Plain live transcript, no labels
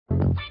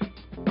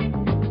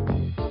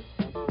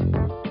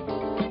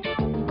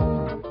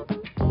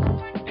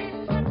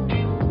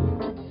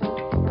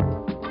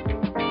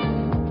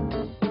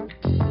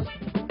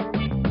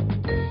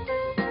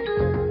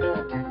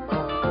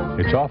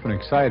It's often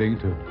exciting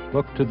to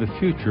look to the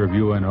future of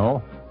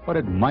UNO, what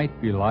it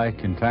might be like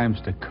in times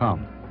to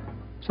come.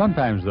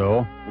 Sometimes,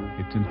 though,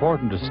 it's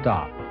important to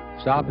stop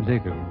and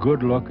take a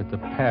good look at the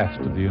past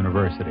of the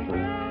university,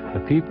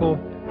 the people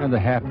and the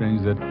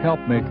happenings that help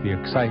make the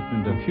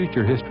excitement of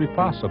future history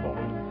possible.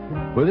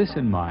 With this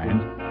in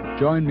mind,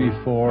 join me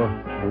for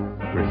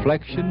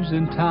Reflections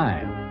in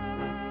Time.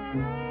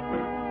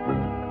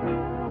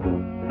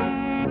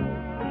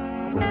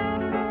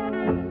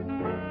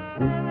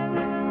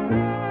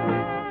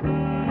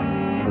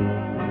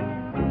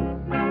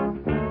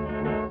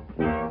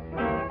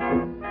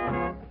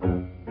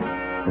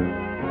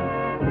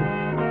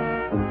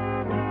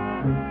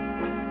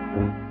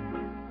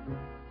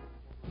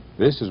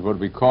 This is what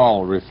we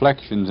call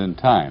Reflections in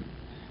Time.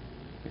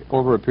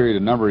 Over a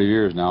number of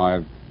years now,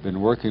 I've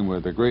been working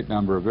with a great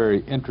number of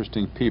very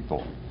interesting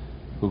people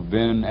who've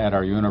been at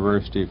our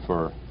university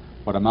for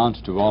what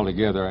amounts to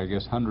altogether, I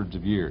guess, hundreds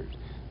of years.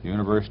 The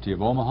University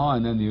of Omaha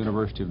and then the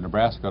University of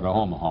Nebraska at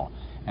Omaha.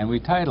 And we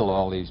title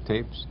all these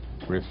tapes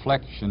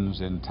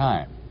Reflections in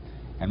Time.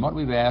 And what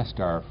we've asked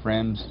our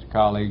friends,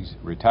 colleagues,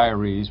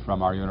 retirees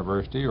from our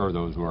university, or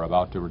those who are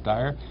about to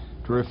retire,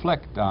 to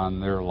reflect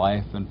on their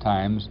life and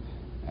times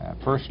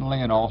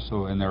personally and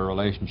also in their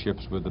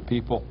relationships with the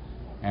people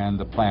and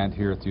the plant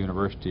here at the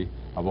University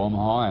of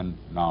Omaha and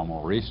now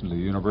more recently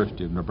the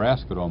University of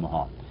Nebraska at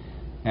Omaha.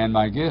 And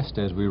my guest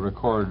as we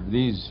record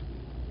these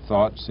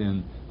thoughts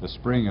in the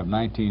spring of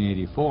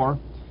 1984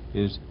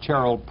 is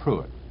Cheryl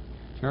Prewitt.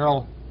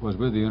 Cheryl was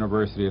with the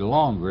university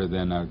longer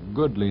than a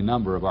goodly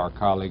number of our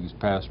colleagues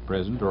past,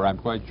 present, or I'm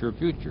quite sure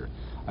future.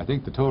 I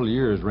think the total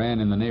years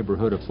ran in the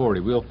neighborhood of 40.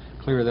 We'll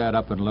clear that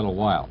up in a little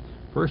while.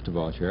 First of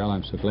all, Cheryl,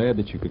 I'm so glad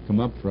that you could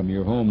come up from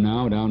your home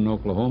now down in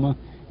Oklahoma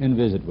and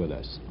visit with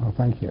us. Oh,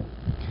 thank you.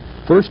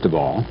 First of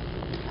all,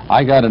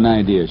 I got an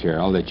idea,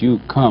 Cheryl, that you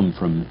come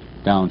from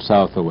down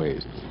south a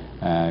ways.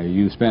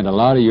 You spent a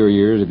lot of your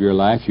years of your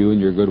life, you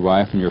and your good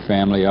wife and your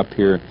family, up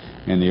here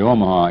in the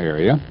Omaha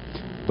area.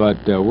 But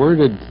where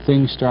did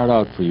things start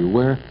out for you?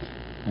 Where,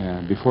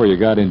 before you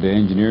got into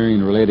engineering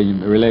and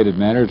related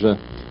matters,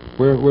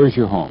 where's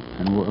your home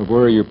and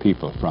where are your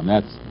people from?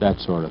 That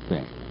sort of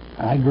thing.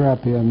 I grew up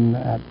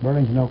at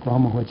Burlington,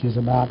 Oklahoma, which is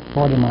about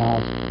 40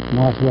 miles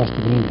northwest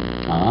of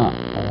Enid. Ah.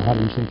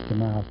 160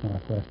 miles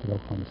northwest of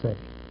Oklahoma City.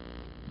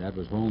 That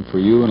was home for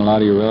you and a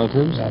lot of your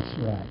relatives? That's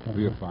right.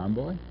 Were you a farm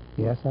boy?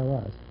 Yes, I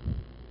was.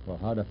 Well,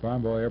 how did a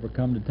farm boy ever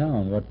come to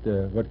town?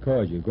 What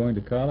caused you? Going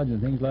to college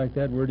and things like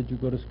that? Where did you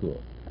go to school?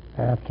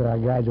 After I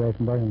graduated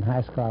from Burlington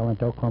High School, I went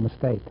to Oklahoma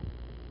State.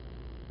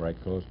 Right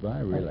close by,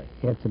 really?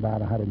 It's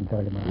about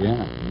 130 miles.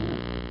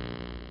 Yeah.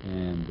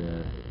 And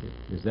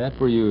is that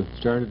where you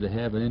started to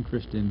have an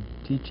interest in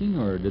teaching,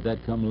 or did that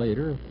come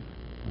later?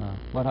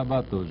 What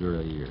about those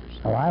early years?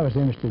 Oh, I was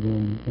interested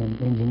in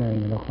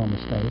engineering at Oklahoma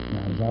State, and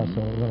I was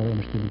also a little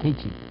interested in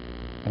teaching.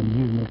 And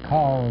you can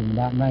recall in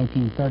about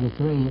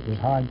 1933, it was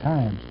hard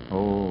times.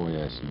 Oh,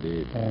 yes,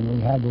 indeed. And we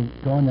had to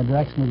go in the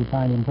direction we could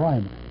find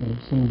employment. And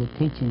it seemed that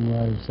teaching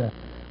was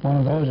one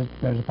of those that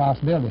there's a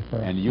possibility for.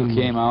 And you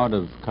came out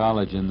of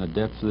college in the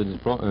depths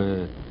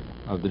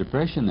of the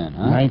Depression then,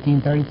 huh?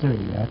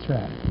 1933, that's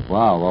right.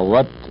 Wow. Well,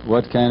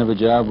 what kind of a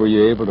job were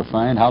you able to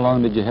find? How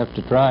long did you have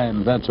to try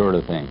and that sort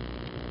of thing?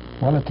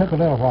 Well, it took a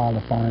little while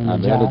to find a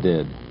job. I bet it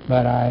did.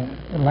 But I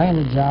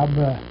landed a job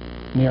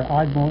near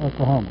Ardmore,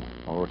 Oklahoma.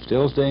 Oh, we're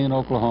still staying in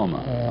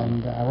Oklahoma.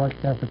 And I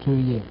worked there for 2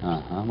 years.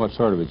 Uh-huh. What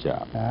sort of a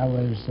job? I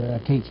was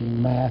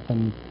teaching math,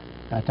 and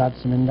I taught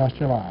some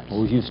industrial arts.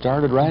 Oh, you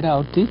started right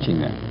out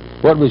teaching then.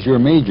 What was your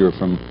major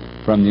from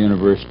the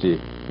university?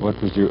 What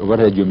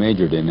had you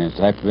majored in?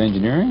 Type of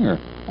engineering, or?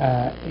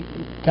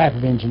 Type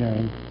of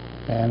engineering,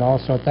 and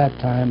also at that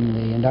time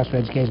the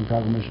industrial education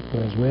program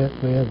was with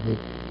the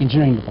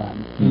engineering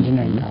department,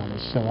 engineering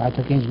college. So I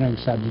took engineering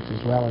subjects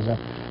as well as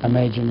a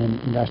major in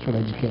industrial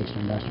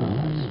education, industrial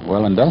arts.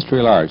 Well,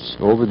 industrial arts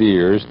over the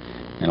years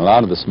in a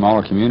lot of the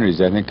smaller communities,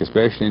 I think,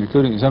 especially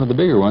including some of the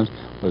bigger ones,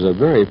 was a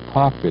very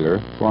popular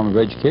form of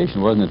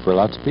education, wasn't it, for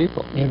lots of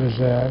people? It was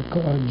a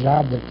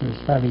job that was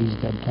fairly easy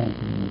to obtain.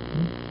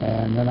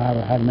 And then I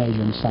had a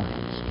major in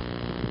science.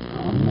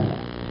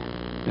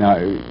 Now,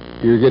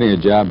 you're getting a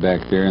job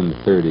back there in the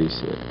 30s,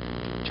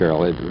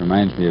 Cheryl. It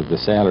reminds me of the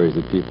salaries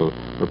that people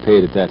were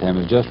paid at that time.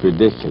 It was just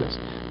ridiculous.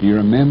 Do you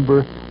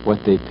remember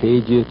what they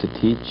paid you to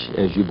teach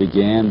as you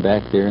began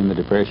back there in the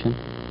Depression?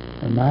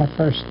 And my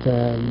first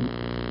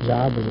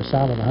job was a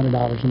salary of $100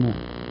 a month.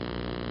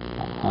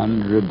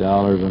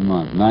 $100 a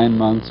month. 9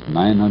 months,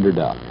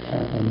 $900.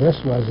 And this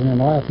was in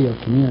an oil field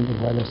community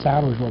where the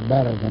salaries were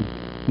better than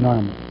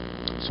normal.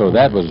 So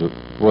that was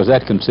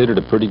that considered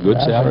a pretty good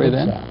salary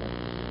then? Salary.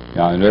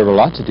 Yeah, and there were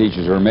lots of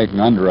teachers who were making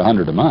under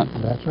 $100 a month.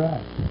 That's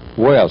right.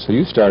 Well, so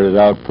you started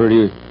out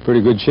pretty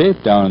good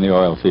shape down in the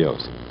oil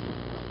fields.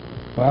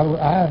 Well,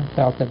 I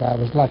felt that I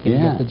was lucky to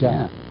get the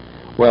job.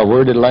 Yeah. Well,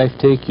 where did life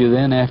take you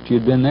then after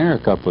you'd been there a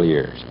couple of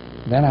years?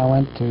 Then I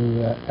went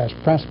to as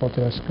principal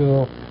to a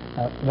school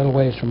a little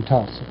ways from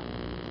Tulsa.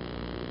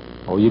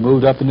 Oh, you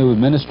moved up into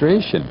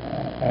administration.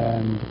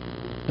 And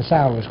the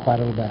salary was quite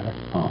a little better.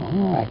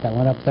 In fact, I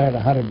went up there at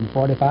 $145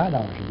 a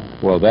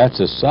month. Well, that's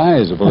a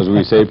sizable, as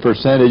we say,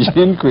 percentage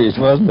increase,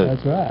 wasn't it?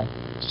 That's right.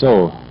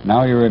 So,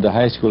 now you're into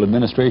high school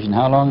administration.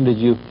 How long did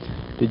you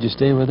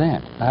stay with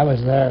that? I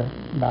was there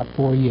about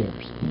 4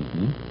 years.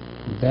 Mm-hmm.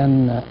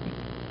 Then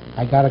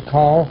I got a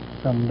call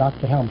from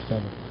Dr.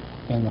 Helmstead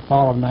in the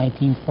fall of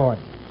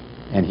 1940.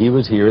 And he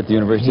was here at the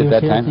university at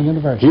that time? He was here at the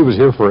university. He was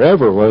here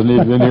forever, wasn't he?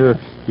 He'd been here,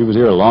 he was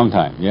here a long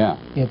time, yeah.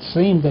 It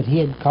seemed that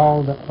he had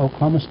called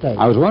Oklahoma State.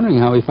 I was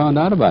wondering how he found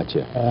out about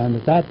you. And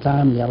at that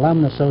time, the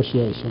Alumni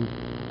Association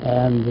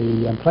and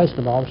the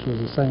placement office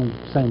was the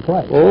same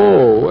place.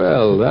 Oh,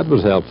 well, that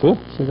was helpful.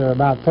 So there were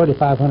about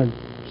 3,500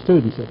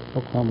 students at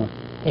Oklahoma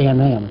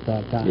A&M at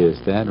that time. Is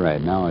that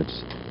right? Now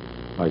it's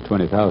like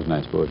 20,000,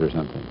 I suppose, or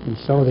something. And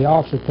so the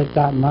officer picked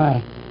out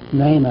my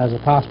name as a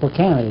possible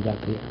candidate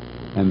up here.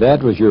 And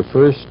that was your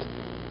first,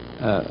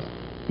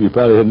 you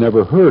probably had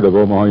never heard of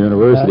Omaha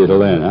University till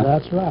then, huh?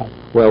 That's right.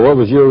 Well, what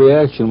was your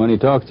reaction when he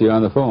talked to you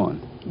on the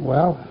phone?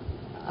 Well,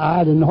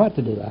 I didn't know what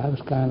to do. I was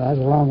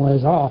a long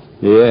ways off.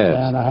 Yes.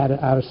 And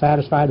I was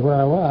satisfied where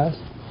I was.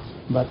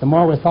 But the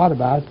more we thought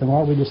about it, the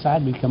more we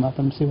decided we'd come up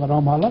and see what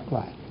Omaha looked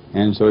like.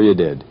 And so you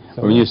did.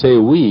 So when you say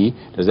we,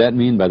 does that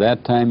mean by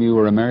that time you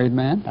were a married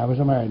man? I was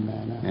a married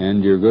man.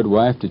 And your good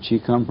wife, did she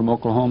come from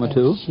Oklahoma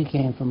too? She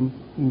came from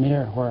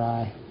near where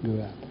I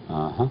grew up.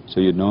 Uh-huh. So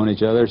you'd known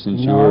each other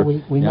since you were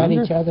we met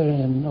younger? each other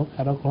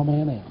at Oklahoma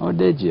A&M. Oh,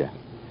 did you?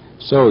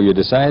 So you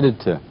decided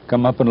to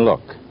come up and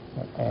look.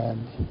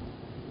 And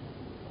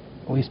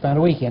we spent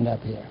a weekend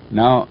up here.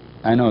 Now,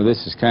 I know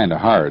this is kind of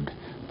hard,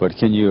 but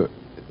can you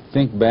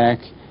think back?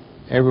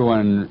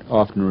 Everyone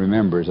often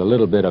remembers a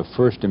little bit of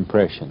first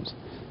impressions.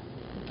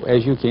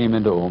 As you came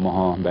into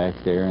Omaha back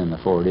there in the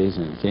 40s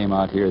and came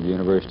out here at the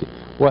university,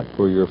 what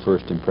were your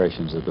first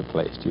impressions of the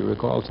place? Do you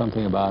recall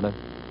something about it?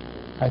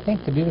 I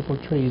think the beautiful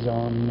trees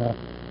on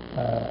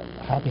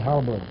Happy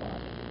Hollow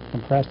Boulevard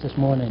impressed us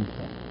more than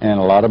anything. And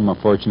a lot of them,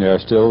 unfortunately, are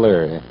still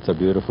there. It's a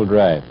beautiful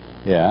drive.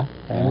 Yeah.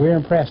 And we're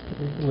impressed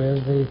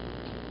with the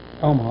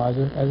Omaha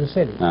as a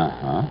city.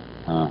 Uh-huh.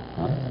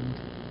 Uh-huh.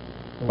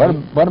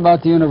 And what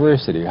about the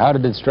university? How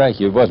did it strike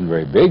you? It wasn't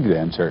very big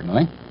then,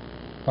 certainly.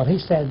 Well, he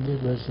said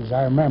it was, as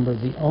I remember,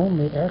 the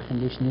only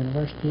air-conditioned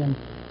university in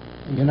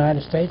the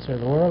United States or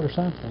the world or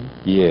something.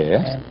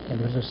 Yes. And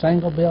it was a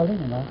single building,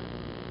 and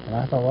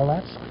I thought, well,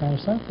 that's kind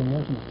of something,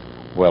 isn't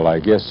it? Well, I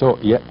guess so.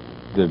 Yeah.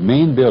 The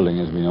main building,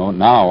 as we know,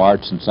 now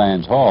Arts and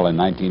Science Hall in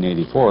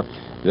 1984,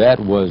 that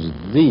was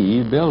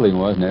the building,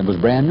 wasn't it? It was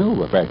brand new,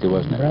 practically,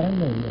 wasn't it? Brand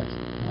new, yes.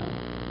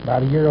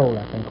 About a year old,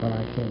 I think, when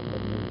I came to the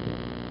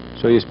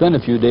university. So you spent a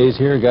few days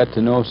here, got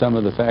to know some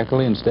of the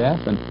faculty and staff,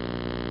 and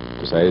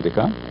decided to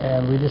come?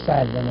 And we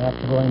decided then,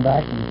 after going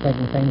back and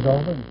thinking things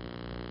over,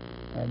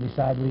 and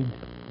decided we'd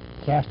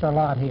cast our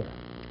lot here.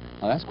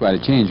 Well, that's quite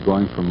a change,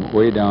 going from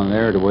way down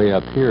there to way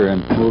up here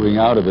and moving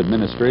out of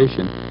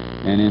administration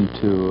and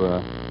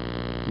into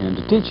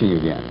teaching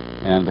again,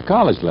 and the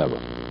college level.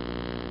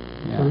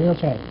 It's a real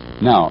change.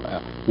 Now,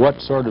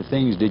 what sort of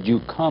things did you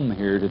come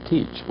here to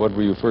teach? What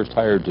were you first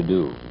hired to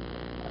do?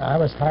 I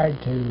was hired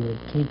to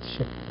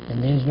teach in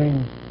the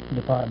engineering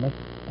department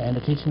and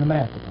to teach in the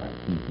math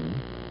department.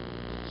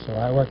 Mm-hmm. So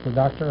I worked with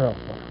Dr. Earl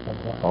for a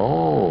while.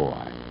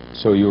 Oh,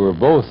 so you were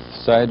both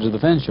sides of the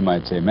fence, you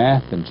might say.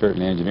 Math, and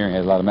certainly engineering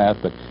has a lot of math,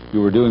 but you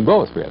were doing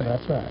both, really.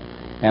 That's right.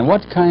 And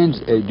what kinds,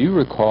 do you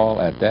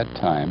recall at that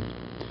time,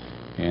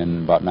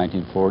 in about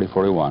 1940,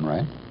 41,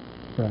 right?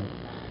 Right.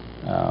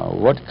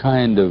 What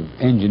kind of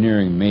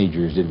engineering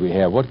majors did we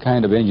have? What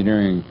kind of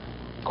engineering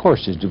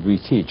courses did we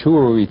teach? Who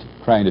were we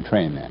trying to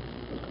train then?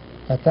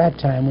 At that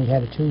time, we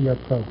had a 2-year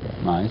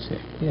program I see.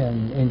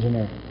 in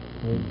engineering.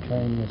 We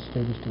trained the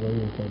students to go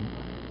either to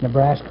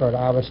Nebraska or to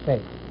Iowa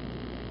State.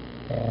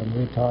 And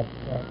we taught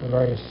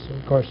various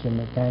courses in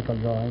mechanical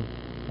drawing.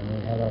 And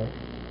we had our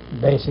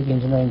basic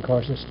engineering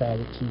courses,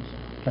 statics and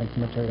strength of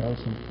materials.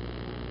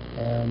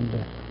 And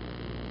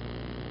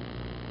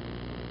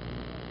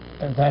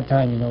at that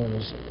time, you know, it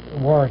was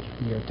war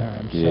year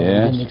time, so we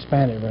didn't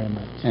expand it very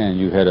much. And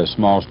you had a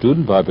small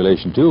student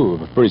population, too. It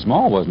was pretty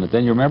small, wasn't it?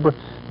 Then you remember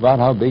about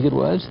how big it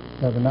was?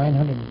 There were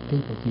 900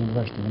 people at the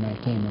university when I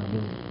came, I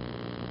believe.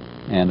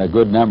 And a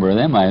good number of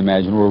them, I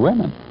imagine, were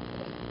women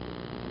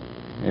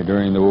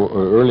during the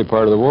early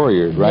part of the war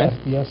years, right?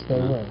 Yes, they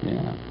were.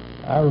 Yeah.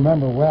 I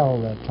remember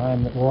well the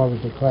time that war was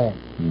declared.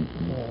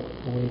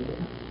 Mm-hmm.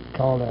 We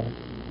called a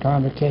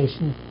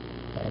convocation,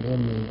 and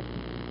in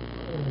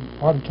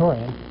the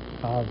auditorium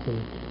of the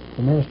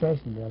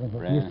administration building,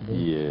 what used to be.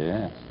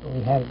 Yes.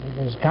 We had,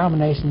 there was a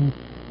combination,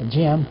 a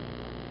gym,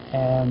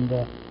 and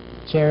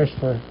chairs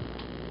for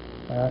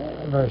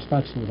various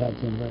functions we had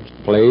at the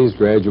university. Plays,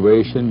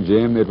 graduation,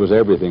 gym, it was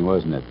everything,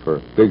 wasn't it,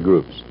 for big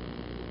groups?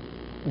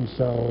 And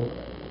so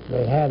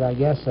they had, I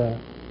guess, a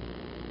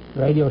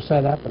radio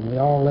set up, and we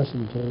all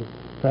listened to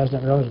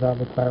President Roosevelt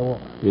declare war.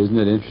 Isn't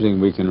it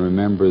interesting we can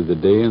remember the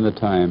day and the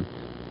time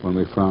when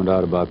we found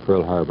out about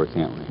Pearl Harbor,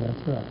 can't we?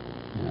 That's right.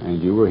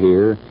 And you were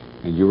here,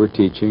 and you were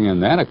teaching,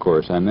 and that, of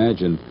course, I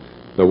imagine,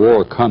 The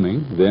war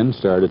coming then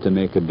started to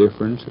make a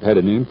difference, had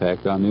an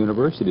impact on the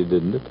university,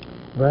 didn't it?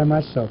 Very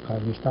much so,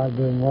 because we started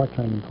doing war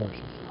training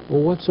courses.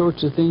 Well, what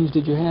sorts of things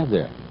did you have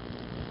there?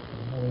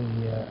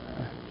 We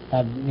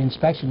had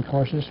inspection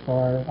courses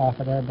for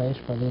Offutt Air Base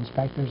for the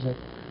inspectors that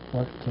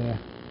worked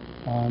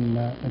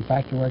in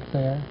factory work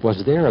there.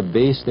 Was there a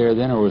base there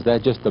then, or was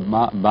that just the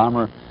Martin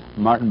Bomber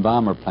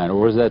plant, or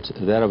was that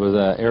was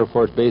an Air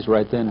Force base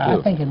right then too?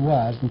 I think it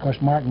was, and of course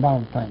Martin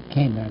Bomber plant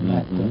came there,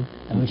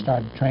 and we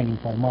started training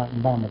for the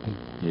Martin Bomber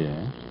people.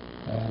 Yes.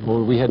 And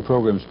well, we had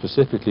programs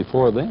specifically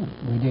for them.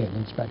 We did,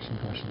 inspection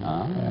courses.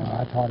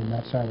 I taught in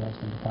that service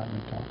in the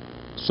department taught.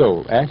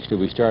 So, actually,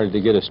 we started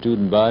to get a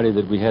student body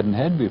that we hadn't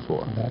had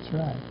before. That's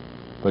right.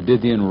 But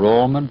did the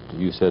enrollment,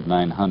 you said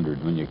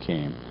 900 when you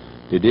came,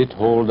 did it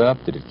hold up?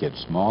 Did it get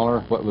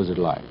smaller? What was it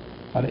like?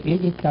 Well,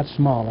 it got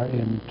smaller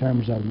in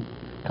terms of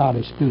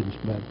college students,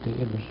 but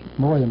it was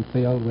more than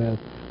filled with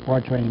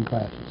war training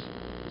classes.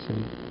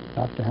 See,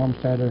 Dr.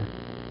 Helmstetter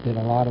did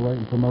a lot of work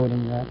in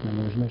promoting that, and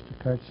there was Mr.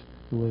 Kurtz,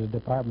 who was a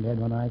department head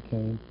when I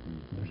came.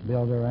 There's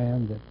Bill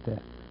Duran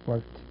that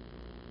worked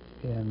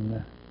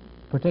in,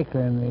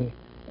 particularly in the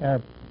air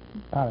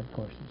pilot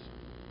courses.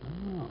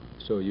 Oh,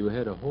 so you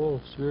had a whole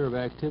sphere of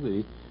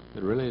activity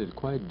that related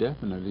quite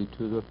definitely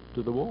to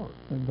the war.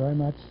 Very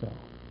much so.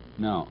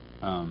 Now,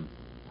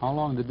 how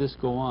long did this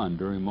go on?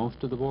 During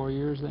most of the war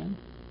years then?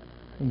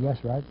 Yes,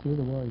 right through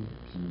the war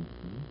years.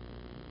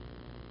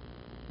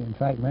 In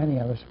fact, many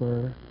of us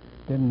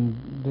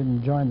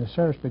didn't join the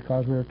service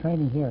because we were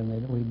training here,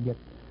 and we'd get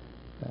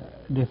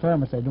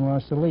deferments. They didn't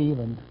want us to leave,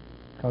 and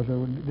because we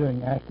were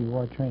doing active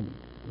war training.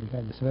 We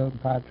had the civilian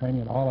pilot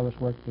training, and all of us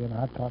worked in.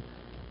 I taught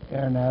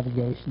air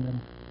navigation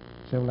and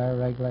civil air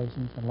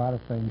regulations and a lot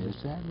of things.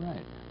 Is that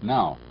right?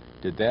 Now,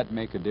 did that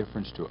make a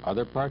difference to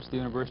other parts of the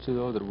university,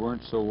 though, that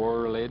weren't so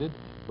war-related?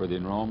 Were the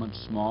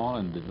enrollments small,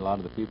 and did a lot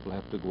of the people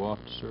have to go off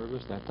to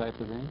service, that type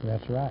of thing?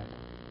 That's right.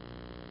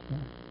 Yeah.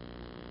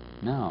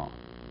 Now,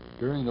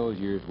 during those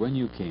years, when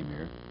you came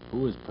here,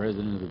 who was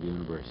president of the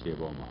University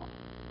of Omaha?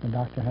 And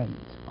Dr. Haynes.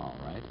 All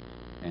right.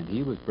 And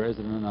he was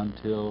president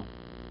until...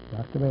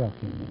 Dr. Bell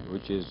came in.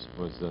 Which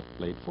was the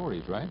late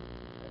 40s, right?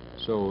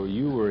 So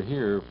you were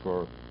here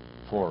for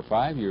 4 or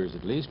 5 years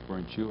at least,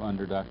 weren't you,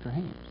 under Dr.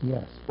 Haynes?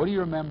 Yes. What do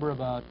you remember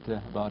about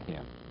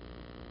him?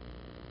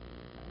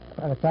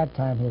 Well, at that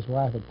time, his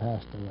wife had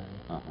passed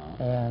away.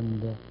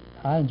 And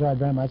I enjoyed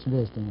very much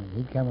visiting with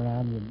him. He'd come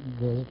around and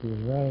visit. He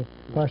was very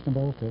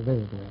personable to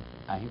visit with.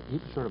 He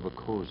was sort of a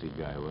cozy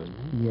guy, wasn't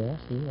he? Yes,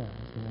 he was.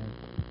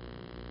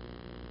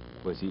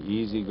 Was he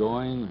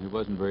easygoing? He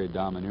wasn't very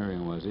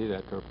domineering, was he,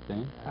 that type of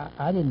thing?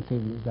 I didn't feel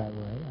he was that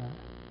way.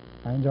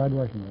 I enjoyed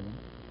working with him.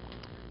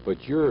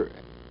 But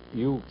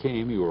you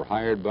came, you were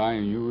hired by,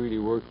 and you really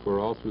worked for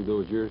all through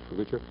those years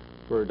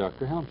for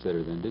Dr.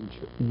 Helmstetter then, didn't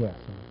you? Yes.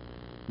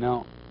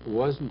 Now,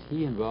 wasn't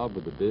he involved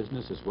with the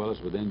business as well as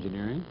with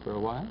engineering for a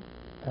while?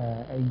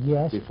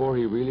 Yes. Before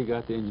he really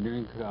got the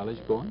engineering college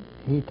going?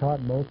 He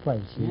taught both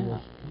places.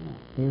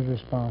 He was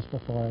responsible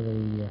for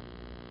the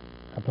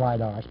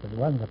applied arts, but it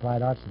wasn't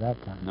applied arts at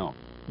that time. No.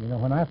 You know,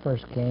 when I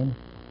first came,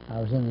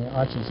 I was in the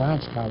Arts and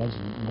Science College,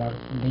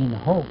 and Dean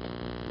Holt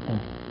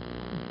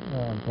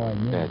employed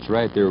me. That's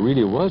right. There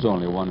really was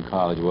only one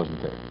college,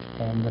 wasn't there?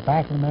 And the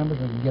faculty members,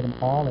 we could get them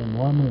all in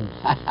one room.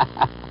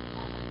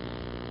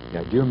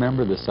 Yeah, do you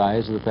remember the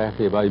size of the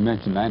faculty? About, you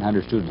mentioned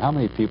 900 students. How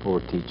many people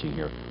were teaching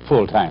here,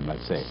 full-time,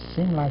 let's say? It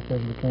seemed like there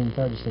was between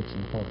 36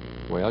 and 40.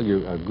 Well,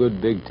 a good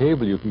big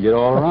table, you can get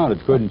all around it,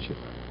 couldn't you?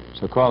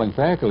 So calling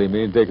faculty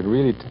means they could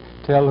really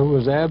tell who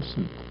was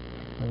absent.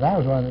 Well, that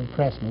was one that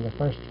impressed me, the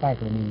first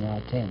faculty meeting I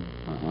attended.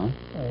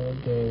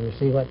 To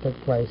see what took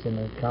place in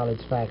the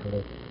college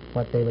faculty,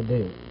 what they would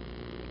do.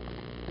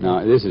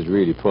 Now, this is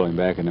really pulling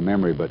back into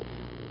memory, but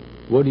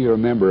what do you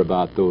remember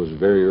about those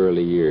very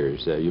early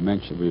years? You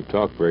mentioned, we've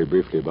talked very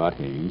briefly about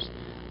Haynes.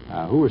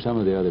 Who were some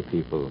of the other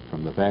people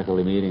from the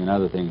faculty meeting and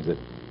other things that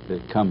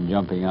come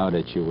jumping out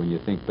at you when you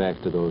think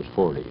back to those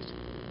 40s?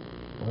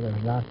 Well, there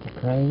was Dr.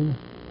 Crane.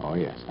 Oh,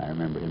 yes, I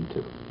remember him,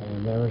 too.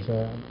 And there was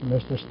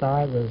Mr.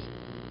 Starr was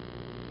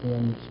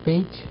in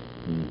speech.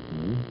 And,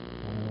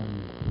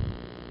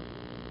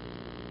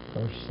 of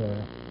course,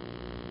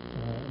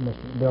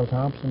 Mr. Bill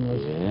Thompson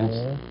was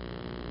there.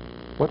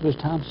 What was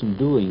Thompson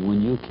doing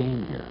when you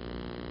came here?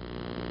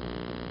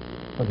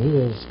 Well, he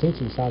was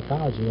teaching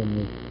psychology in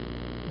the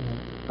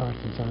Arts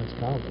and Science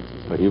colleges.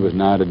 But he was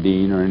not a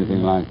dean or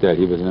anything like that.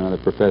 He was another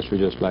professor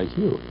just like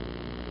you.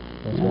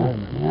 That's right.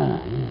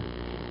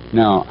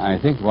 Now, I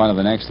think one of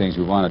the next things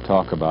we want to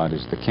talk about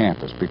is the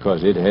campus,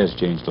 because it has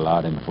changed a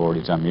lot in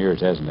 40-some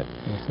years, hasn't it?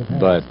 Yes, it has.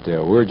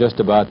 But we're just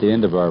about the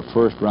end of our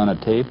first run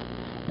of tape,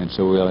 and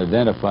so we'll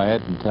identify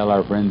it and tell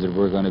our friends that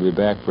we're going to be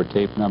back for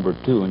tape number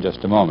 2 in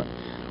just a moment.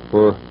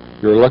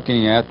 You're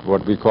looking at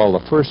what we call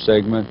the first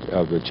segment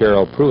of the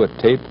Cheryl Prewitt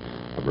tape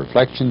of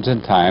Reflections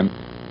in Time,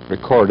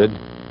 recorded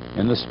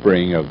in the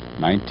spring of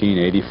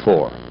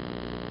 1984.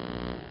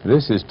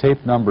 This is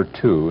tape number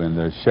 2 in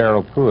the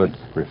Cheryl Prewitt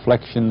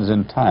Reflections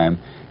in Time,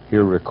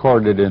 here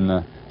recorded in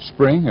the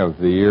spring of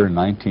the year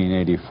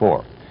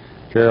 1984.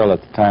 Cheryl,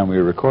 at the time we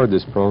record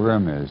this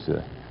program, is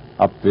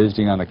up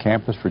visiting on the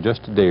campus for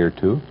just a day or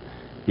two.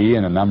 He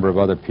and a number of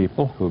other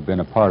people who've been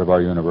a part of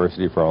our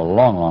university for a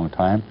long, long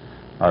time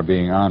are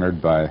being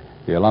honored by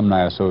the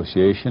Alumni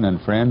Association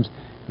and friends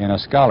in a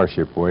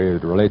scholarship way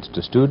that relates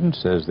to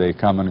students as they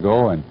come and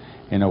go, and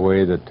in a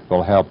way that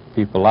will help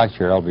people like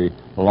Cheryl be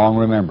long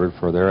remembered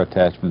for their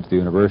attachment to the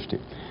university.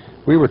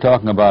 We were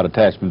talking about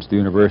attachments to the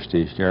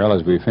university, Cheryl,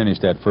 as we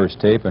finished that first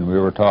tape, and we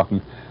were talking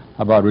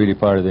about really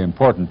part of the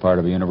important part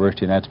of a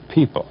university, and that's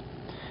people.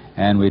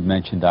 And we'd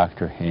mentioned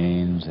Dr.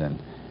 Haynes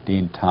and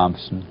Dean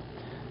Thompson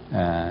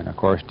and, of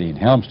course, Dean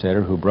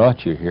Helmstetter, who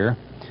brought you here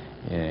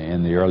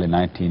in the early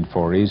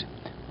 1940s.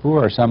 Who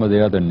are some of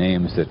the other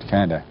names that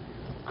kind of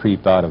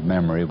creep out of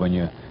memory when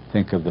you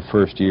think of the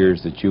first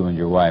years that you and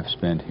your wife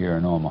spent here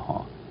in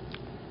Omaha?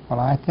 Well,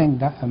 I think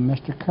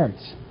Mr.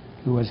 Kurtz,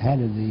 who was head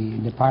of the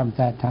department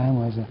at that time,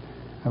 was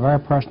a very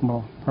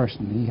personable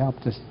person. He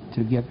helped us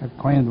to get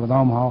acquainted with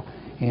Omaha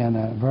in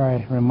a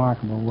very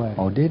remarkable way.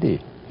 Oh, did he?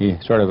 He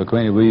sort of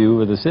acquainted with you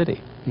with the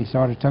city. He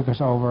sort of took us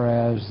over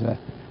as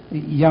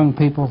young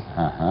people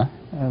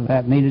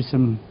that needed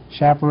some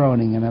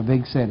chaperoning in a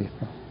big city.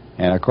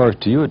 And, of course,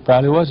 to you it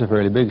probably was a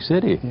fairly big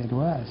city. It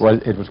was. Well,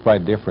 it was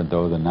quite different,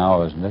 though, than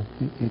now, isn't it?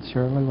 It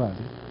surely was.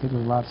 It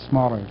was a lot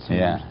smaller, it seems.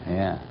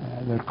 Yeah.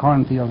 The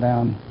cornfield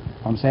down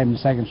on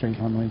 72nd Street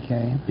when we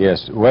came.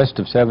 Yes, west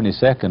of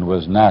 72nd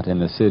was not in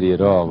the city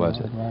at all, was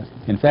it? It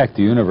wasn't. In fact,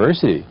 the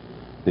university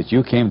that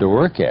you came to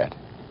work at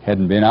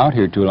hadn't been out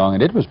here too long,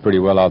 and it was pretty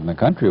well out in the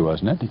country,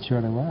 wasn't it? It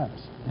surely was.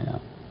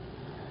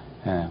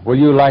 Yeah. Well,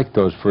 you liked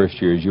those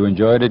first years. You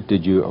enjoyed it.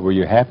 Were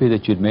you happy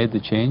that you'd made the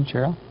change,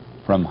 Cheryl,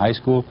 from high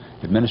school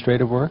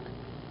administrative work?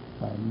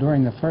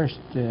 During the first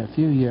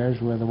few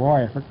years with the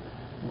war effort,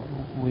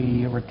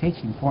 we were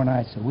teaching 4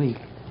 nights a week,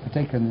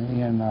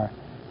 particularly in our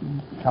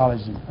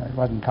college, it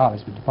wasn't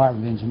college, but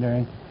Department of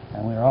Engineering,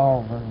 and we were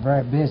all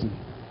very busy.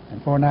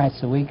 And 4 nights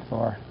a week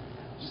for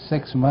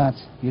 6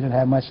 months, you didn't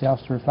have much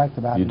else to reflect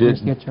about. You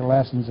just get your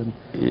lessons and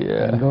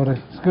go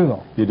to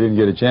school. You didn't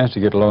get a chance to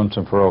get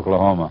lonesome for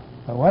Oklahoma.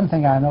 But one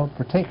thing I note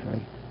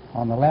particularly,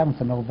 on the 11th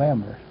of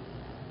November,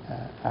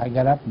 I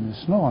got up and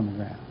there's snow on the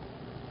ground.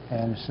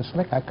 And it's so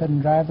slick I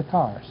couldn't drive the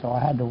car, so I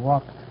had to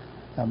walk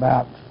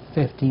about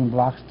 15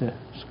 blocks to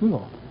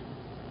school.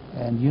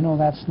 And you know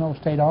that snow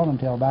stayed on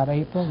until about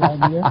April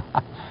that year.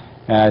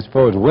 And I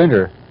suppose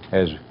winter,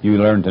 as you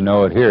learned to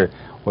know it here,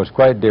 was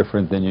quite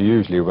different than you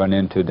usually run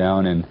into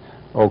down in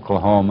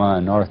Oklahoma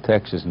and North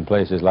Texas and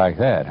places like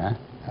that, huh?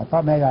 I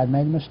thought maybe I'd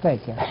made a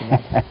mistake after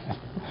that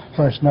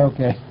first snow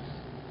came.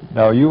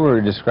 Now, you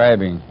were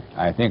describing,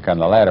 I think, on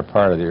the latter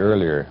part of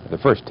the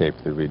first tape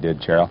that we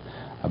did, Cheryl,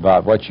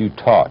 about what you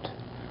taught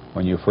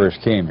when you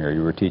first came here.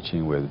 You were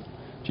teaching with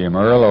Jim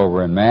Earl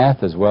over in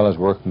math, as well as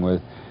working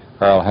with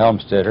Carl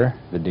Helmstetter,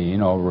 the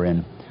dean, over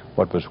in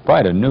what was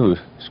quite a new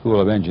school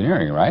of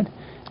engineering, right?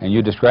 And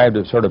you described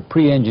a sort of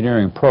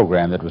pre-engineering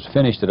program that was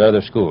finished at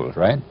other schools,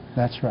 right?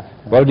 That's right.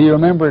 Well, do you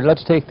remember,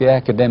 let's take the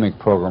academic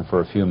program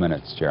for a few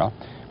minutes, Cheryl.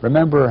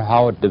 Remember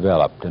how it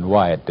developed and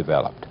why it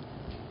developed?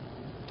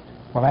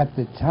 Well, at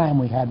the time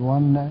we had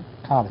one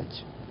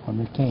college when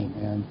we came,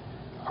 and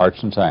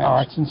Arts and Science.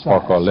 Arts and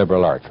Science. Or called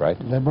liberal arts, right?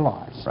 Liberal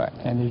arts. Right.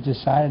 And we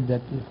decided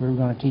that if we were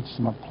going to teach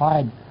some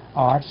applied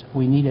arts,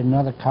 we needed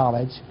another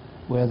college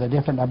with a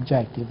different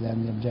objective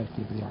than the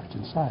objective of the Arts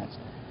and Science.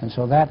 And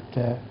so that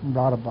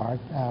brought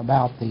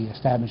about the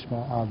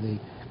establishment of the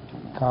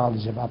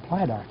College of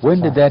Applied Arts.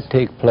 When did that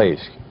take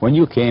place? When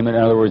you came, in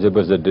other words, it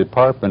was the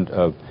Department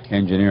of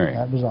Engineering.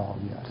 That was all,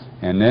 yes.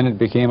 And then it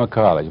became a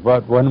college.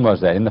 When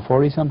was that? In the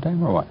 40s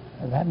sometime, or what?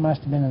 That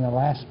must have been in the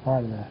last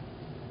part of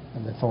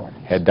the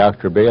 40s. Had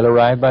Dr. Bale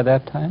arrived by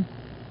that time?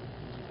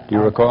 Do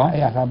you recall?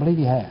 Yes, I believe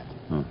he had.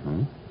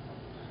 Mm-hmm.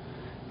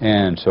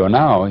 And so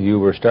now you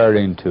were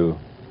starting to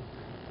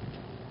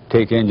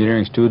take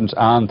engineering students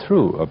on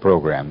through a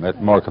program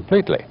more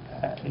completely.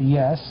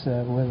 Yes,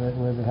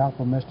 with the help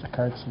of Mr.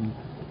 Kurtz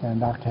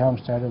and Dr.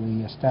 Helmstetter,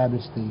 we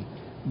established the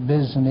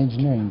Business and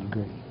Engineering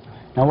degree.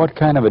 Now, what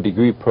kind of a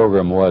degree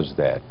program was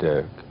that?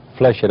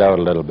 Flesh it out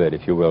a little bit,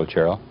 if you will,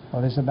 Cheryl.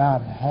 Well, it's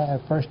about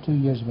first 2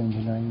 years of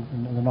engineering,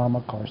 the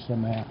normal course, the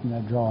math and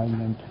the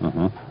drawing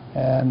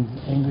and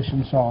English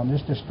and so on,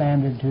 just a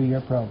standard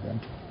 2-year program.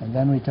 And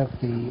then we took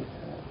the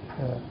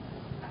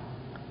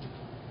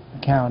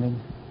accounting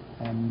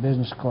and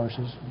business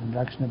courses,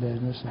 introduction to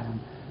business, and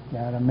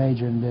got a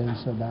major in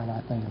business about,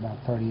 I think, about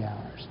 30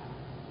 hours.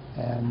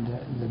 And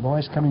the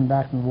boys coming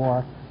back from the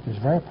war, it was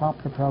a very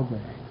popular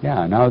program.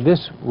 Yeah, now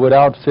this would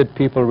outfit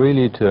people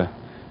really to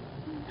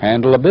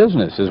handle a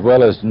business as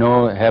well as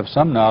have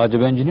some knowledge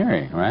of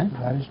engineering, right?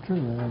 That is true,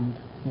 and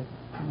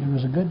it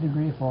was a good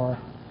degree for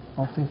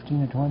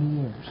 15 or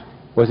 20 years.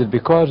 Was it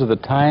because of the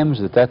times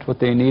that's what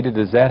they needed?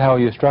 Is that how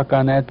you struck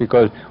on that?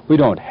 Because we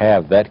don't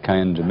have that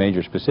kind of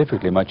major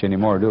specifically much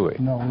anymore, do we?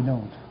 No, we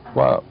don't.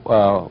 Well,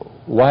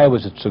 why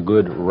was it so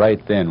good right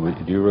then?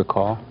 Do you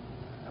recall?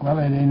 Well,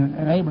 it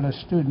enabled a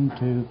student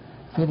to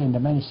fit into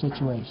many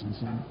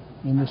situations,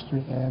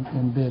 industry and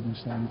in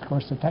business. And of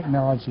course the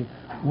technology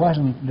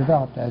wasn't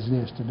developed as it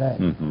is today.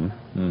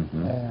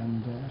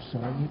 And so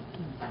it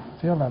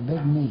filled a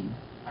big need.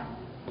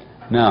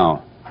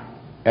 Now,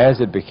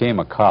 as it became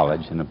a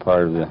college and a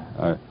part of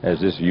the, as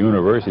this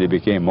university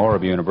became more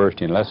of a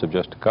university and less of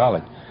just a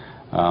college,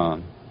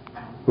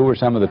 who were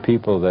some of the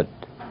people that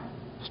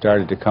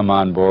started to come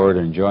on board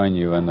and join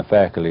you and the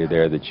faculty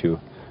there that you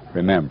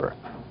remember?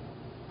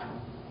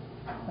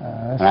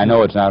 And I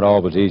know it's not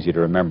always easy to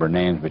remember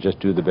names, but just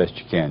do the best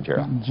you can,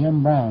 Cheryl.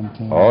 Jim Brown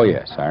came. Oh,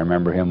 yes, I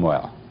remember him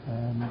well.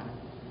 And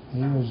he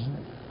was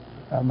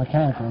a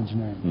mechanical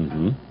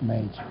engineering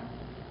major.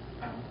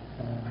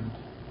 And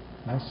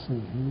let's see,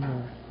 who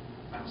were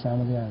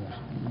some of the others?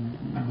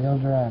 Bill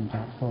Durant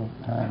taught full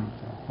time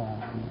for a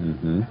while.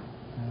 And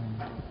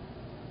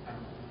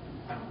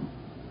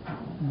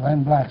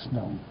Glenn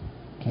Blackstone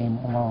came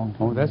along.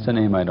 Oh, that's a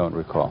name I don't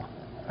recall.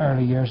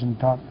 Early years and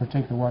taught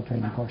particular war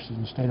training courses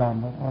and stayed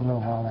on a little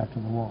while after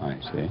the war. I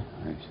see,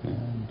 I see.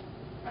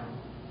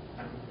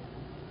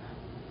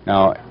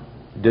 Now,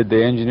 did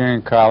the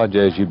engineering college,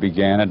 as you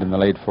began it in the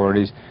late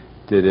 40s,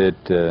 did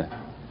it,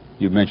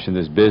 you mentioned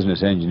this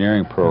business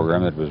engineering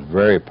program that was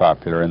very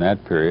popular in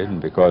that period, and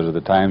because of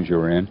the times you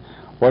were in,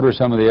 what were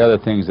some of the other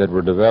things that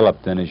were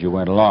developed then as you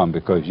went along?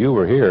 Because you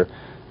were here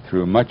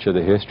through much of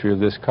the history of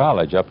this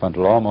college up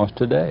until almost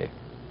today.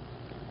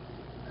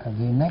 The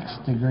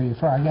next degree,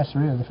 I guess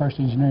really the first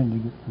engineering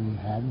degree we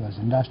had was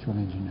industrial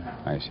engineering.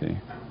 I see.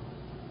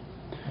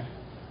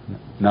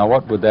 Now,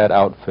 what would that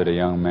outfit a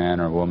young man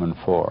or woman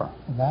for?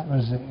 That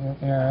was the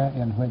era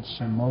in which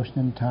motion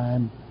and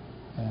time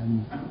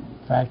and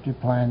factory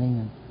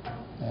planning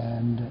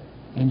and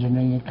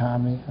engineering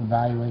economy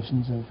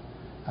evaluations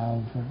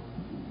of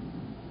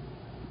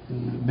the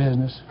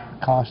business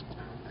cost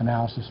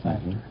analysis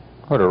factor.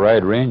 What a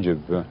wide range of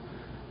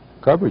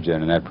coverage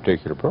in that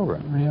particular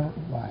program. Real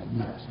wide,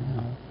 yes.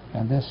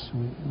 And this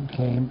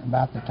came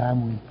about the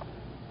time we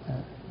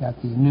got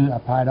the new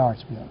Applied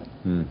Arts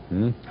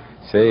building.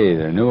 Say,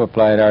 the new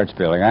Applied Arts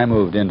building, I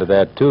moved into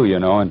that too, you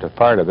know, into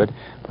part of it,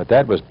 but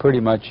that was pretty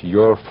much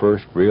your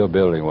first real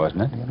building,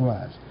 wasn't it? It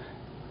was.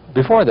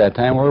 Before that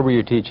time, where were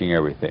you teaching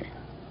everything?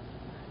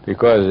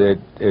 Because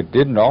it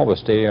didn't always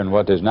stay in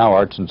what is now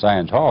Arts and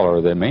Science Hall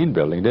or the main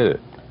building, did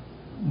it?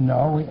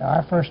 No,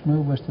 our first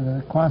move was to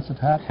the Quonset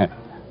hut,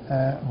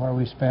 where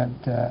we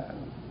spent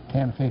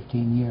 10,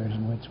 15 years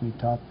in which we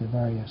taught the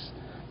various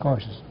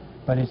courses.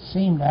 But it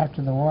seemed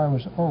after the war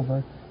was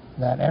over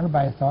that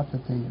everybody thought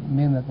that the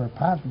men that were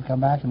pilots would come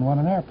back and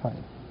want an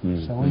airplane.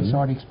 So we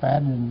sort of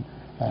expanded and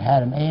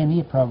had an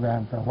A&E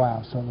program for a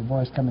while, so the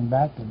boys coming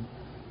back could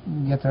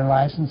get their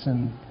license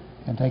and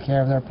take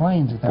care of their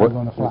planes that they were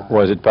going to fly.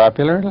 Was it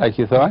popular, like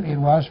you thought? It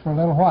was for a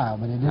little while,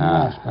 but it didn't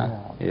last for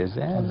long. Is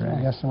that right?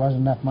 I guess there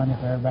wasn't enough money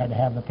for everybody to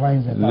have the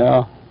planes that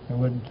we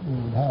would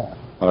have.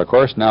 Well, of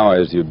course, now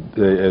as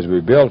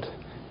we built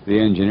the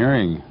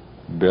engineering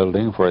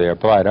building for the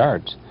Applied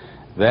Arts,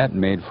 that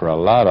made for a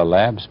lot of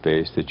lab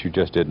space that you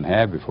just didn't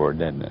have before,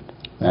 didn't it?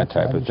 That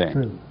type of thing.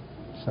 That's true.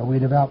 So we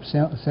developed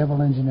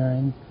civil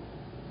engineering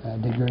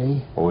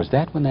degree. Well, was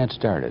that when that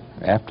started?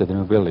 After the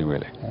new building,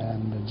 really?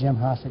 And Jim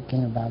Hossick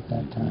came about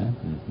that time.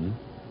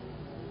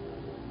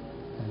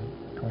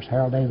 Of course,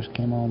 Harold Davis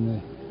came on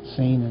the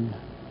scene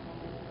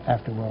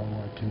after World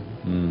War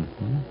II.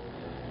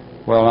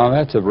 Well, now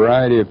that's a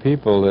variety of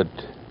people that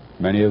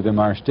many of them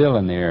are still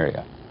in the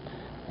area.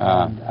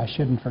 And I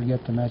shouldn't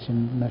forget to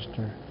mention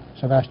Mr.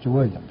 Sylvester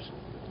Williams.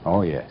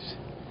 Oh, yes.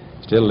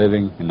 Still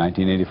living in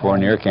 1984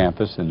 near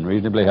campus and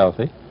reasonably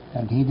healthy.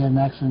 And he did an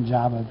excellent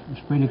job of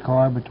esprit de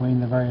corps between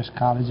the various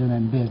colleges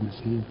and business.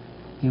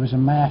 He was a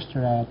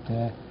master at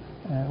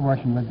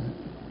working with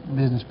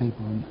business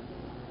people in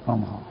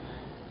Omaha.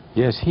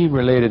 Yes, he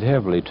related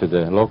heavily to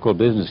the local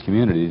business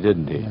community,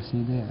 didn't he? Yes,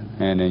 he did.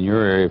 And in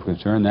your area of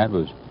concern, that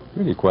was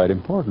really quite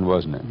important,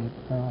 wasn't it? It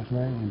was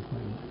very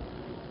important.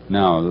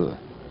 Now,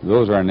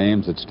 those are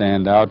names that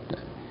stand out.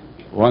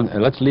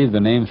 Let's leave the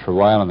names for a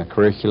while in the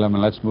curriculum,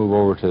 and let's move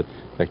over to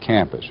the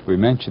campus. We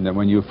mentioned that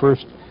when you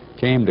first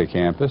came to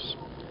campus,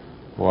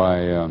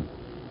 why,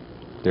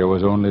 there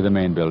was only the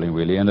main building,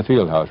 really, and the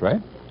field house,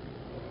 right?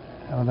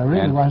 Well, there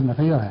really wasn't a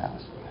field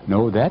house.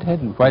 No, that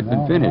hadn't quite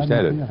been finished,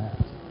 had it?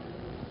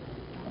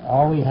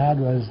 All we had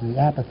was the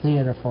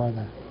amphitheater for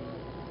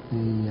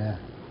the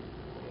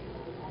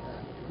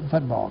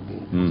football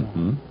games.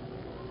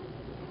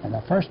 And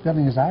the first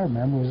building, as I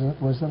remember,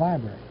 was the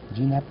library,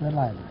 Gene Epworth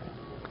Library.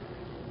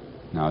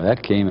 Now,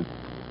 that came...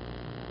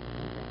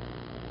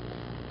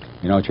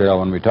 You know, Cheryl,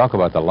 when we talk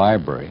about the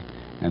library,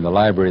 and the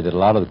library that a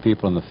lot of the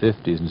people in the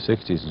 50s and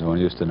 60s and so on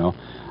used to know,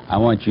 I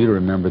want you to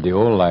remember the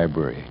old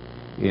library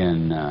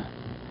in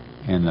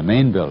the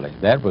main building.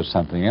 That was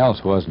something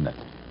else, wasn't it?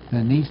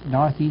 The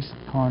northeast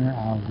corner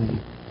of the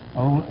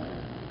old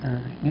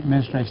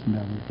administration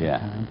building at the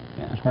time.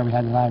 That's where we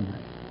had the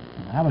library.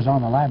 And I was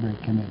on the library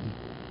committee,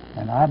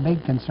 and our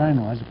big concern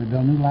was, if we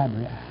build a new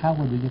library, how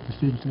would we get the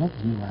students to go to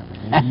this new library?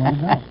 They didn't want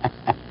to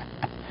go.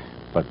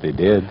 But they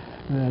did.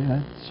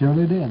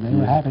 Surely did. They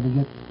were happy to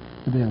get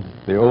the building.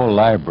 The old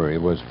library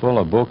was full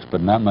of books,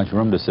 but not much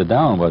room to sit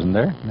down, wasn't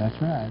there?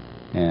 That's right.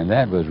 And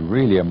that was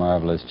really a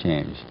marvelous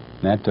change.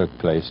 And that took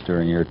place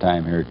during your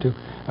time here, too.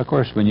 Of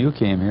course, when you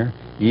came here,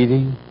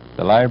 eating,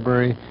 the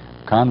library,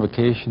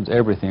 convocations,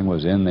 everything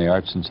was in the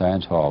Arts and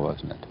Science Hall,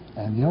 wasn't it?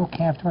 And the old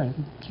cafeteria,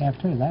 that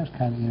was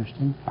kind of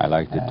interesting. I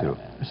liked it, too.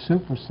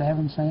 Soup was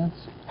 7 cents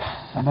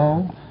a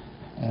bowl,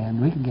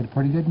 and we could get a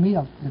pretty good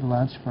meal at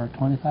lunch for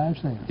 25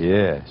 cents.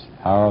 Yes,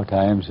 how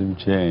times have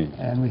changed.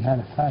 And we had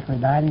a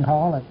faculty dining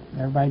hall that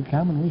everybody'd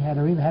come, and we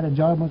really had a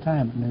enjoyable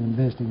time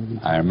visiting with each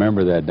other. I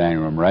remember that dining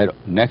room right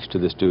next to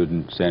the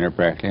Student Center,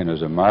 practically, and it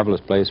was a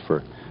marvelous place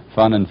for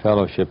fun and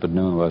fellowship at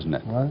noon, wasn't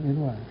it? Well, it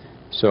was.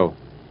 So,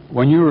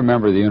 when you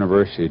remember the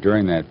university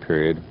during that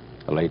period,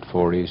 the late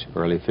 40s,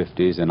 early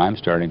 50s, and I'm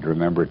starting to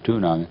remember it too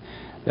now,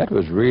 that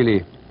was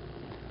really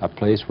a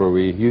place where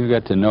you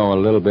got to know a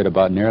little bit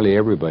about nearly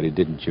everybody,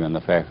 didn't you, on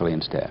the faculty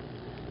and staff?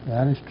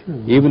 That is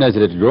true. Even as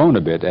it had grown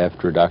a bit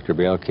after Dr.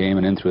 Bell came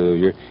and in through the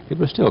year, it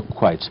was still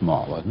quite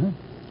small, wasn't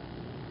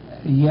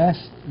it?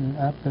 Yes,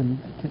 up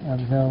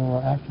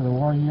until after the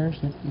war years,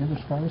 it was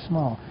fairly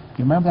small.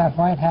 You remember that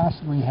White House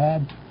that we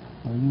had?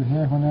 Were you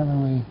here whenever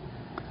we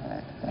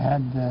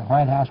had the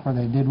White House where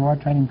they did war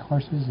training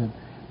courses,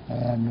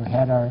 and we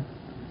had our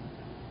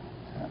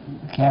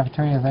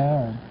cafeteria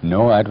there?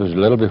 No, that was a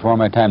little before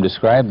my time.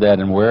 Describe that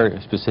and where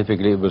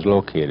specifically it was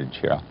located,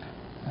 Cheryl.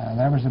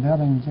 There was a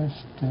building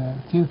just a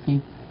few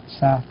feet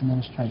south of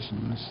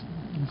administration,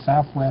 the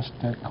southwest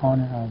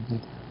corner of the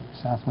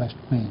southwest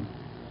wing.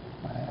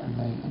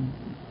 They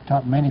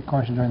taught many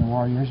courses during the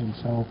war years, and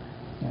so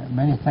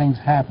many things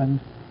happened.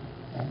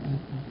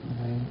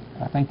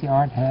 I think the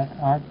art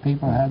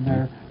people had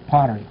their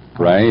pottery.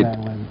 Right.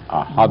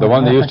 The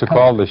one they used to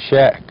call the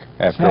shack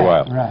after a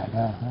while. Right.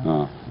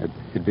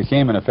 It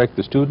became, in effect,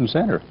 the student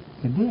center.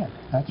 It did.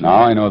 That's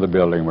now right. I know the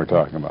building we're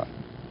talking about.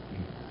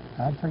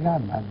 I'd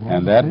forgotten about it.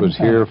 And that was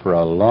here for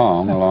a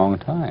long, long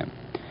time.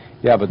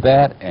 Yeah, but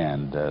that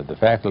and the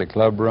faculty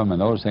club room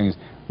and those things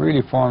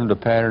really formed a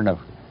pattern of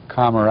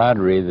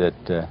camaraderie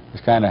that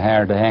is kind of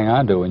hard to hang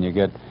on to when you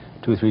get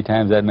 2 or 3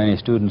 times that many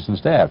students and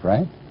staff,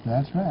 right?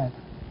 That's right.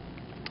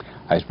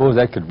 I suppose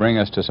that could bring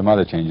us to some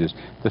other changes.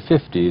 The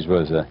 50s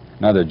was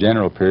another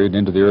general period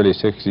into the early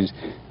 60s.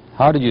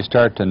 How did you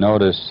start to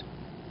notice,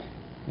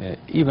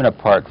 even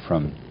apart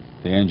from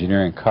the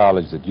engineering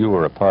college that you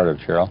were a part of,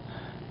 Cheryl,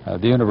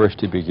 the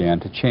university began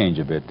to change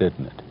a bit,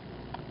 didn't it?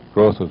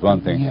 Growth was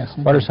one thing. Yes,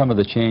 what are some of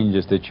the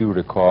changes that you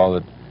recall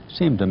that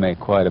seemed to make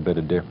quite a bit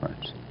of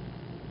difference?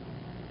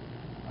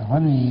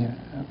 When we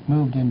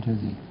moved into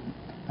the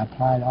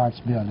Applied Arts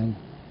building,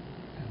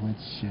 which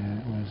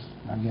was,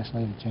 I guess,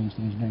 later changed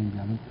to the engineering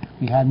building,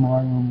 we had more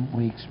room.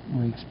 We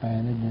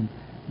expanded, and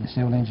the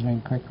civil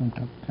engineering curriculum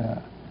took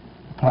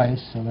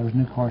place, so there was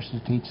new courses to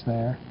teach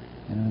there.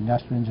 And in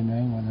industrial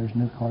engineering, well, there's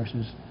new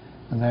courses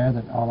there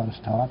that all of us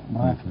taught.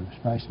 My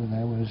especially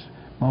there was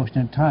most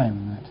in time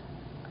in that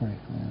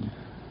curriculum.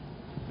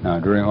 Now,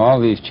 during all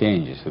these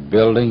changes, the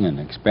building and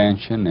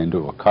expansion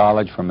into a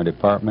college from a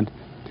department,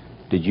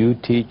 did you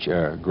teach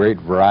a great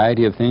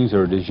variety of things,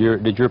 or did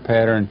your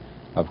pattern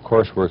of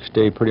coursework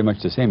stay pretty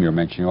much the same? You're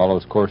mentioning all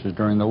those courses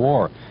during the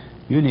war.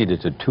 You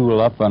needed to tool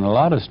up on a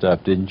lot of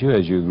stuff, didn't you,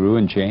 as you grew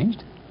and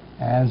changed?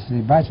 As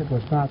the budget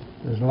was not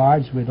as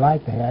large as we'd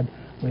like to have,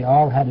 we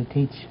all had to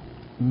teach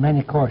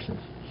many courses.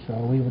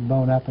 So we would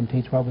bone up and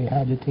teach what we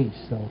had to teach.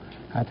 So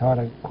I taught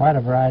quite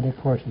a variety of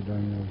courses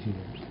during those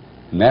years.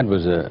 And that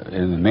was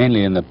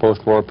mainly in the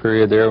post-war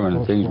period there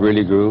when things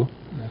really grew?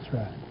 That's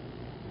right.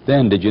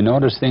 Then, did you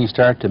notice things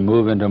start to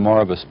move into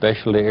more of a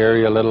specialty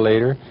area a little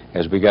later?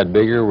 As we got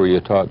bigger, where you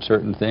taught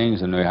certain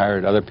things and we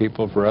hired other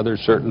people for other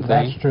certain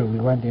things? That's true.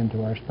 We went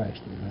into our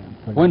specialty.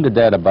 When did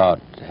that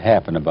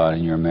happen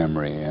in your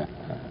memory?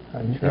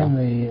 In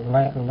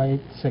the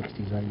late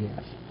 60s, I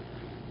guess.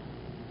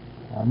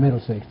 Or middle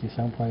 60s,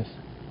 someplace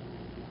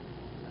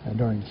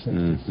during the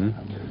 60s,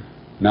 I believe.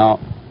 Now,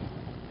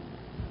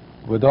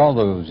 with all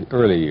those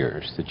early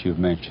years that you've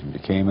mentioned, you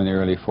came in the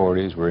early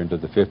 40s, we're into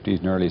the 50s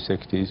and early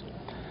 60s,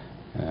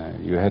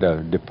 you had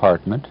a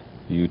department,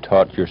 you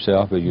taught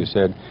yourself, as you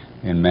said,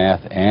 in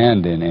math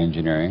and in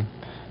engineering.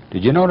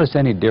 Did you notice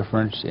any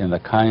difference in the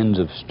kinds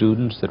of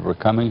students that were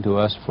coming to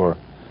us for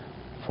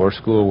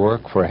school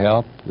work, for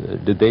help?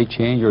 Did they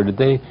change, or did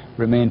they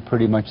remain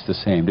pretty much the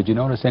same? Did you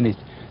notice any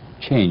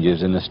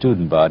changes in the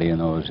student body in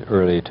those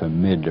early to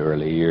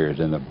mid-early years,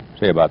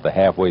 say about the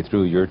halfway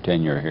through your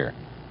tenure here?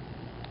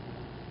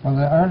 Well,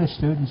 the early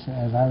students,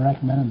 as I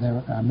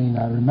recommended, I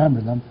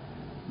remember them,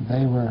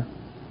 they were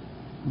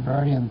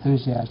very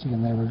enthusiastic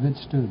and they were good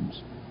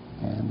students.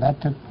 And that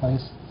took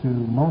place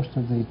through most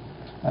of the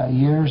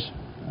years,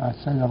 I'd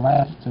say the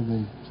last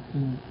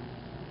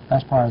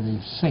part of the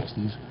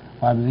 60s,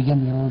 while we began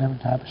to get a little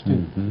different type of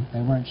student.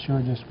 They weren't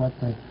sure just what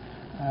they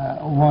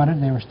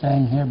wanted. They were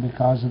staying here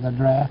because of the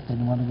draft. They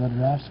didn't want to go to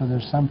draft. So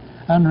there's some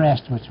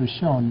unrest which was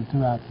shown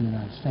throughout the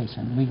United States,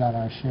 and we got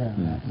our share of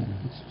that in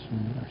the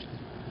university.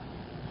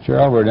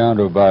 Cheryl, we're down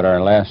to about our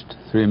last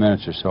 3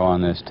 minutes or so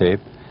on this tape.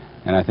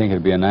 and I think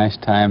it'd be a nice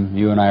time.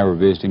 You and I were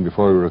visiting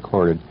before we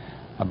recorded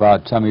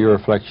about some of your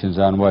reflections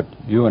on what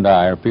you and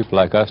I, or people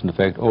like us in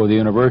effect, owe the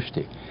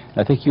university.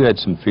 I think you had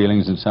some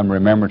feelings and some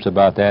remembrance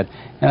about that,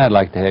 and I'd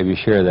like to have you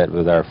share that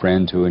with our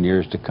friends who in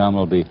years to come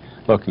will be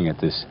looking at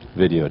this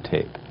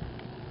videotape.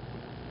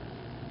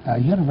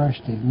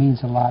 University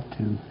means a lot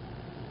to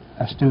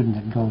a student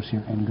that goes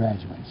here and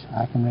graduates.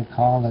 I can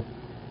recall that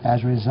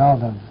as a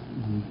result of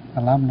the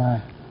alumni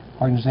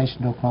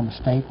organization of Oklahoma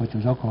State, which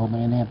was Oklahoma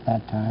A&M at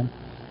that time,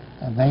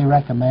 they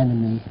recommended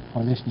me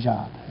for this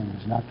job. It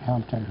was Dr.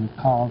 Helmstead who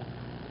called,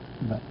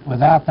 but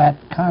without that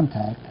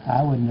contact,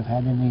 I wouldn't have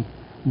had any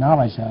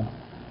knowledge of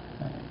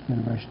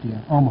University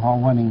of Omaha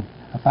wanting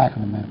a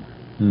faculty member.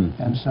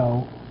 And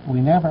so we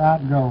never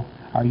outgrow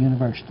our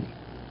university.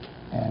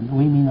 And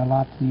we mean a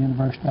lot to the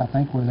university. I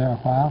think we're there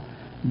a while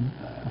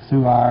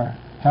through our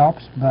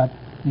helps, but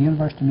the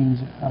university means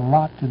a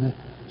lot to the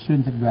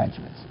student that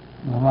graduates,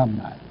 the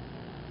alumni.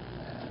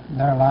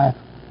 Their life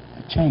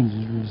changes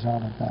as a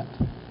result of that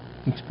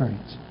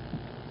experience.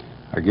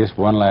 I guess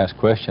one last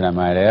question I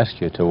might ask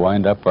you to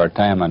wind up our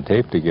time on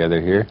tape together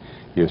here.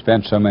 You've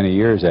spent so many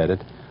years at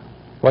it.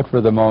 What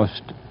were the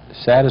most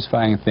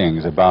satisfying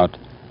things about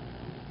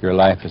your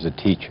life as a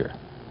teacher?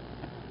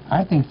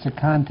 I think it's the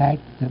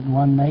contact that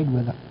one made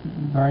with the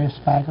various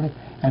faculty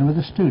and with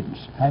the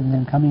students, having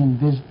them come in and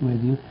visit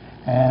with you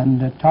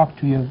and talk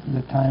to you of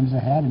the times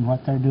ahead and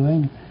what they're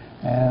doing,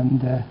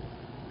 and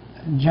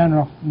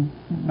general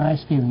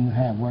nice feeling you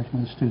have working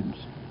with the students.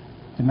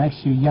 It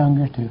makes you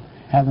younger to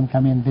have them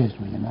come in and visit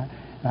with you. And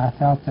I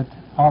felt that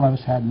all of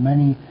us had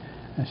many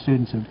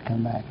students who would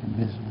come back and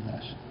visit with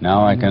us.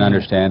 Now I can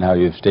understand how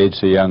you've stayed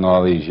so young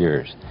all these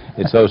years.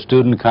 It's those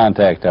student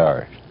contact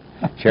hours.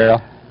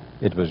 Cheryl,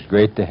 it was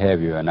great to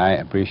have you, and I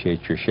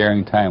appreciate your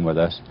sharing time with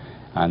us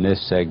on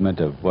this segment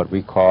of what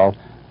we call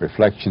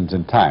Reflections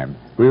in Time.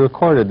 We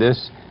recorded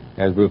this,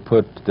 as we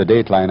put the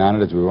dateline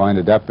on it, as we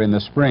winded up in the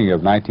spring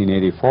of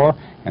 1984,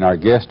 and our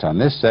guest on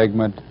this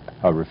segment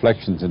of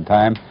Reflections in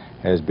Time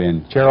has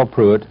been Cheryl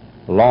Prewitt,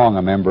 long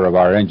a member of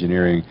our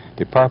engineering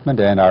department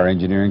and our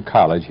engineering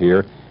college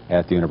here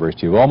at the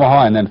University of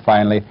Omaha, and then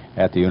finally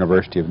at the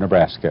University of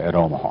Nebraska at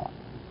Omaha.